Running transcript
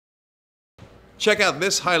Check out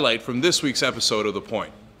this highlight from this week's episode of The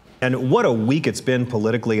Point. And what a week it's been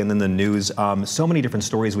politically and in the news. So many different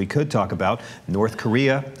stories we could talk about. North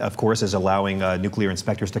Korea, of course, is allowing nuclear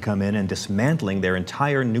inspectors to come in and dismantling their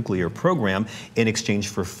entire nuclear program in exchange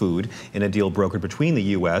for food in a deal brokered between the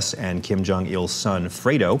U.S. and Kim Jong-il's son,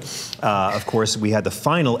 Fredo. Of course, we had the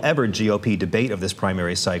final ever GOP debate of this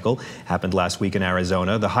primary cycle. Happened last week in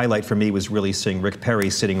Arizona. The highlight for me was really seeing Rick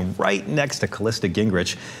Perry sitting right next to Callista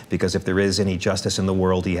Gingrich, because if there is any justice in the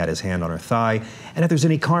world, he had his hand on her thigh. And if there's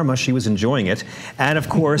any karma, she was enjoying it. And of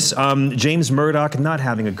course, James Murdoch not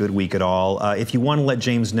having a good week at all. If you want to let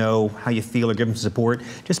James know how you feel or give him support,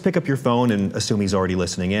 just pick up your phone and assume he's already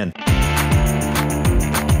listening in.